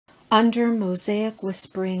Under mosaic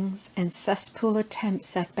whisperings and cesspool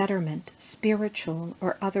attempts at betterment, spiritual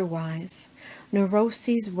or otherwise,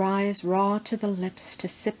 neuroses rise raw to the lips to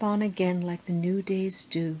sip on again like the new day's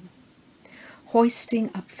dew.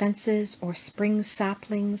 Hoisting up fences or spring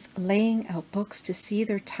saplings, laying out books to see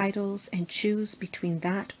their titles and choose between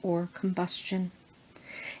that or combustion.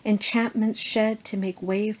 Enchantments shed to make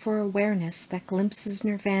way for awareness that glimpses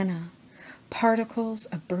nirvana, particles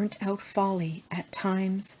of burnt-out folly at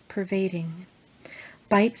times pervading.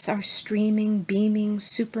 Bites are streaming, beaming,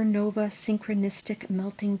 supernova synchronistic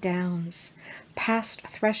melting downs, past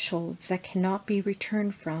thresholds that cannot be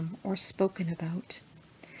returned from or spoken about.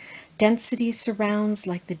 Density surrounds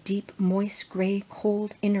like the deep, moist, gray,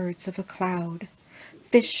 cold innards of a cloud,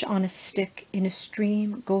 fish on a stick in a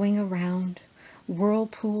stream going around,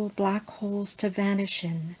 whirlpool black holes to vanish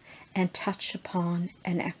in and touch upon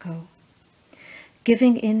an echo.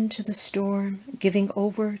 Giving in to the storm, giving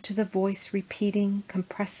over to the voice repeating,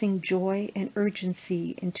 compressing joy and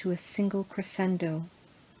urgency into a single crescendo.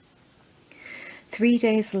 3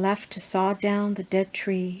 days left to saw down the dead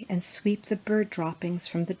tree and sweep the bird droppings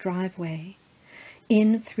from the driveway.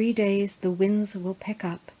 In 3 days the winds will pick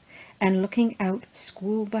up, and looking out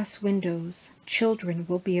school bus windows, children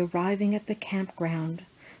will be arriving at the campground,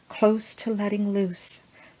 close to letting loose,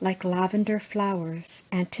 like lavender flowers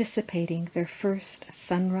anticipating their first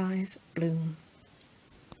sunrise bloom.